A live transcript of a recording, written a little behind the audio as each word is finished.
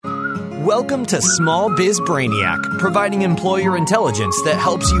Welcome to Small Biz Brainiac, providing employer intelligence that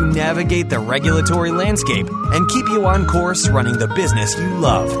helps you navigate the regulatory landscape and keep you on course running the business you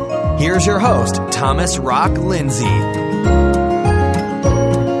love. Here's your host, Thomas Rock Lindsay.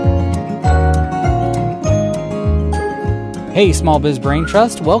 Hey, Small Biz Brain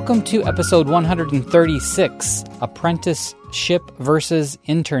Trust. Welcome to episode 136, Apprenticeship versus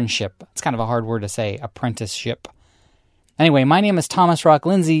Internship. It's kind of a hard word to say, apprenticeship. Anyway, my name is Thomas Rock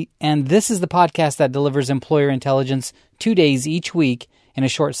Lindsay, and this is the podcast that delivers employer intelligence 2 days each week in a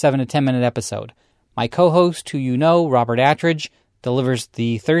short 7 to 10 minute episode. My co-host, who you know, Robert Attridge, delivers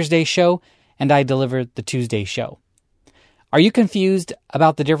the Thursday show, and I deliver the Tuesday show. Are you confused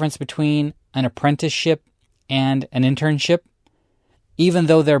about the difference between an apprenticeship and an internship? Even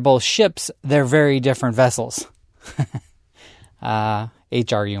though they're both ships, they're very different vessels.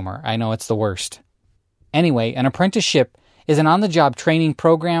 HR humor. I know it's the worst. Anyway, an apprenticeship is an on-the-job training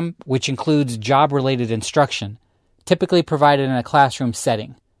program which includes job-related instruction, typically provided in a classroom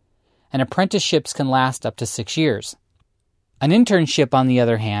setting. And apprenticeships can last up to 6 years. An internship, on the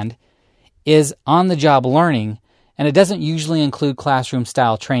other hand, is on-the-job learning, and it doesn't usually include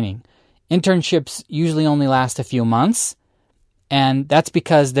classroom-style training. Internships usually only last a few months, and that's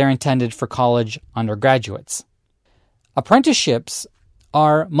because they're intended for college undergraduates. Apprenticeships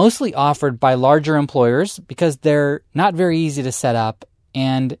are mostly offered by larger employers because they're not very easy to set up,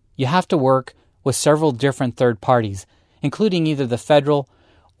 and you have to work with several different third parties, including either the federal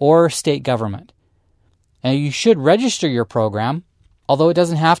or state government. Now, you should register your program, although it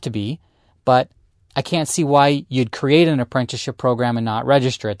doesn't have to be, but I can't see why you'd create an apprenticeship program and not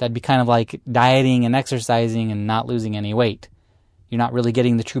register it. That'd be kind of like dieting and exercising and not losing any weight. You're not really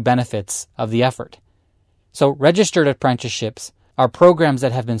getting the true benefits of the effort. So registered apprenticeships are programs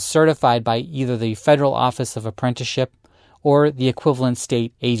that have been certified by either the Federal Office of Apprenticeship or the equivalent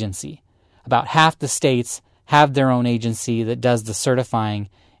state agency. About half the states have their own agency that does the certifying,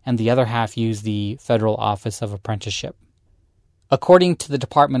 and the other half use the Federal Office of Apprenticeship. According to the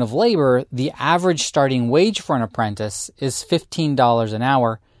Department of Labor, the average starting wage for an apprentice is $15 an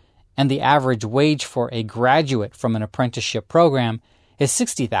hour, and the average wage for a graduate from an apprenticeship program is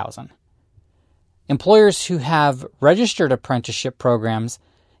 $60,000. Employers who have registered apprenticeship programs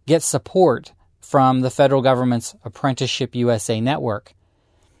get support from the federal government's Apprenticeship USA network.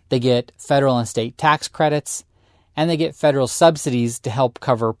 They get federal and state tax credits, and they get federal subsidies to help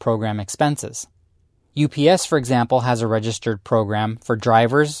cover program expenses. UPS, for example, has a registered program for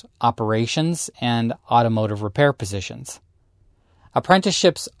drivers, operations, and automotive repair positions.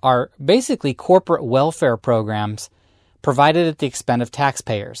 Apprenticeships are basically corporate welfare programs provided at the expense of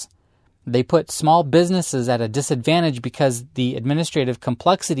taxpayers. They put small businesses at a disadvantage because the administrative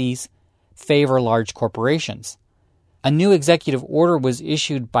complexities favor large corporations. A new executive order was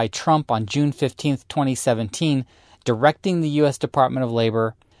issued by Trump on June 15, 2017, directing the U.S. Department of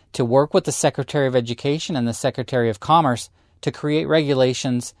Labor to work with the Secretary of Education and the Secretary of Commerce to create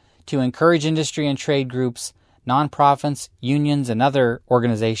regulations to encourage industry and trade groups, nonprofits, unions, and other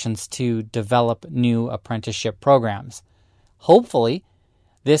organizations to develop new apprenticeship programs. Hopefully,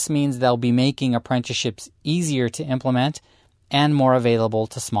 this means they'll be making apprenticeships easier to implement and more available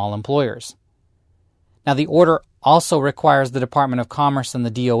to small employers. Now, the order also requires the Department of Commerce and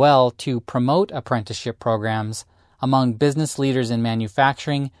the DOL to promote apprenticeship programs among business leaders in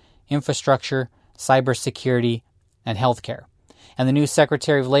manufacturing, infrastructure, cybersecurity, and healthcare. And the new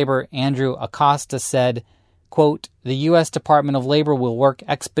Secretary of Labor, Andrew Acosta, said, quote, "The U.S. Department of Labor will work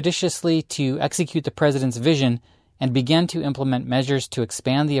expeditiously to execute the President's vision and begin to implement measures to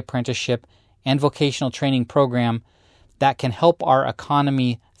expand the apprenticeship and vocational training program that can help our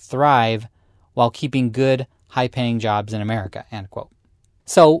economy thrive while keeping good, high-paying jobs in America," end quote.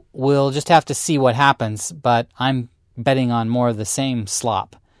 So we'll just have to see what happens, but I'm betting on more of the same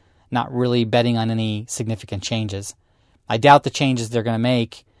slop, not really betting on any significant changes. I doubt the changes they're going to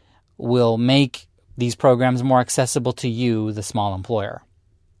make will make these programs more accessible to you, the small employer.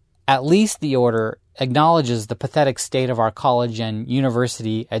 At least the order acknowledges the pathetic state of our college and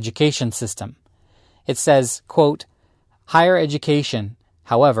university education system. It says, quote, "Higher education,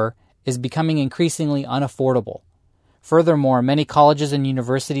 however, is becoming increasingly unaffordable. Furthermore, many colleges and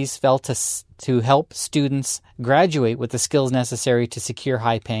universities fail to help students graduate with the skills necessary to secure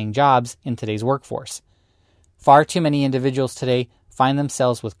high-paying jobs in today's workforce. Far too many individuals today find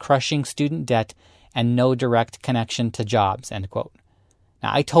themselves with crushing student debt and no direct connection to jobs," end quote.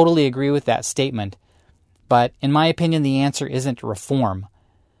 Now, I totally agree with that statement, but in my opinion, the answer isn't reform.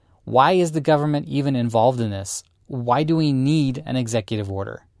 Why is the government even involved in this? Why do we need an executive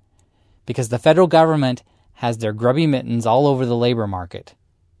order? Because the federal government has their grubby mittens all over the labor market.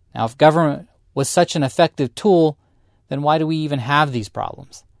 Now, if government was such an effective tool, then why do we even have these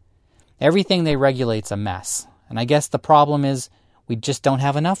problems? Everything they regulate's a mess, and I guess the problem is we just don't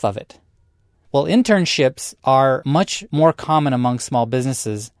have enough of it. Well, internships are much more common among small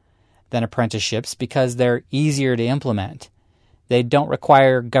businesses than apprenticeships because they're easier to implement. They don't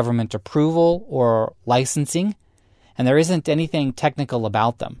require government approval or licensing, and there isn't anything technical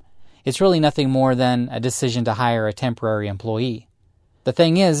about them. It's really nothing more than a decision to hire a temporary employee. The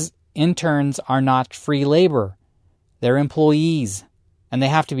thing is, interns are not free labor. They're employees, and they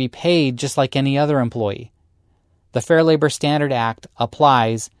have to be paid just like any other employee. The Fair Labor Standard Act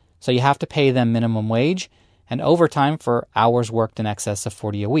applies, so you have to pay them minimum wage and overtime for hours worked in excess of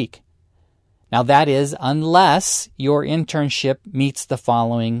 40 a week. Now that is unless your internship meets the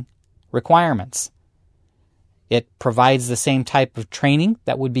following requirements. It provides the same type of training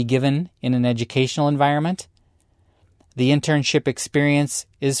that would be given in an educational environment. The internship experience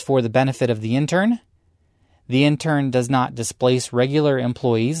is for the benefit of the intern. The intern does not displace regular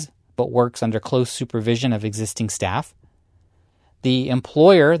employees, but works under close supervision of existing staff. The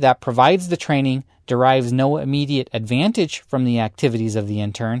employer that provides the training derives no immediate advantage from the activities of the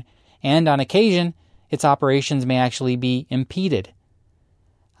intern, and on occasion, its operations may actually be impeded.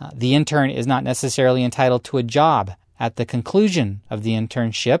 The intern is not necessarily entitled to a job at the conclusion of the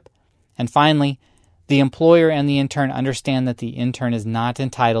internship. And finally, the employer and the intern understand that the intern is not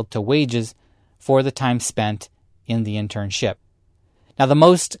entitled to wages for the time spent in the internship. Now, the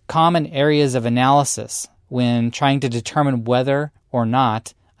most common areas of analysis when trying to determine whether or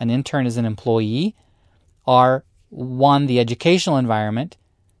not an intern is an employee are 1, the educational environment,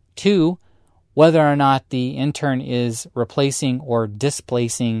 2, whether or not the intern is replacing or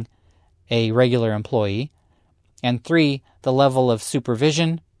displacing a regular employee, and 3, the level of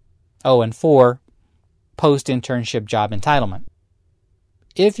supervision, and 4, post-internship job entitlement.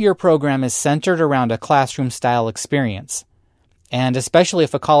 If your program is centered around a classroom-style experience, and especially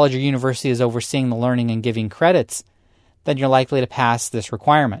if a college or university is overseeing the learning and giving credits, then you're likely to pass this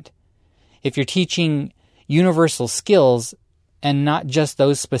requirement. If you're teaching universal skills and not just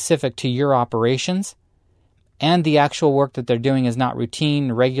those specific to your operations, and the actual work that they're doing is not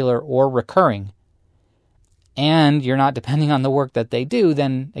routine, regular, or recurring, and you're not depending on the work that they do,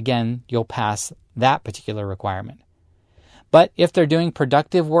 then again, you'll pass that particular requirement. But if they're doing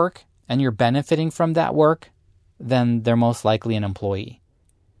productive work and you're benefiting from that work, then they're most likely an employee.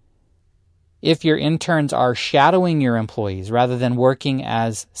 If your interns are shadowing your employees rather than working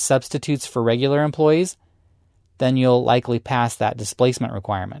as substitutes for regular employees, then you'll likely pass that displacement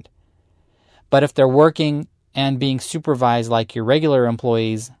requirement. But if they're working and being supervised like your regular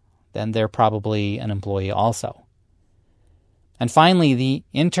employees, then they're probably an employee also. And finally, the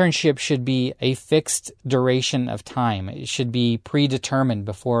internship should be a fixed duration of time. It should be predetermined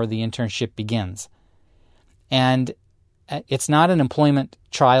before the internship begins. And it's not an employment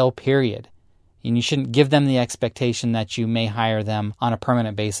trial period. And you shouldn't give them the expectation that you may hire them on a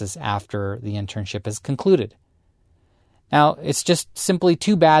permanent basis after the internship is concluded. Now, it's just simply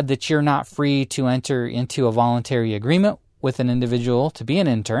too bad that you're not free to enter into a voluntary agreement with an individual to be an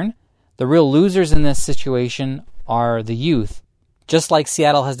intern. The real losers in this situation are the youth, just like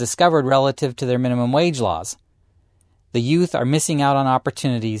Seattle has discovered relative to their minimum wage laws. The youth are missing out on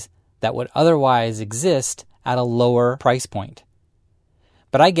opportunities that would otherwise exist at a lower price point.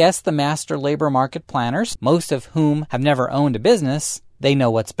 But I guess the master labor market planners, most of whom have never owned a business, they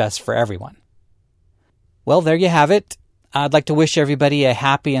know what's best for everyone. Well, there you have it. I'd like to wish everybody a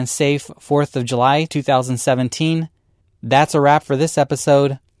happy and safe 4th of July 2017. That's a wrap for this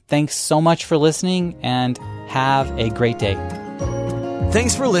episode. Thanks so much for listening, and have a great day.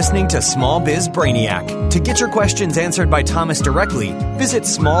 Thanks for listening to Small Biz Brainiac. To get your questions answered by Thomas directly, visit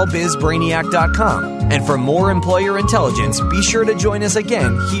smallbizbrainiac.com. And for more employer intelligence, be sure to join us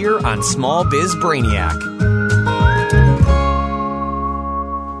again here on Small Biz Brainiac.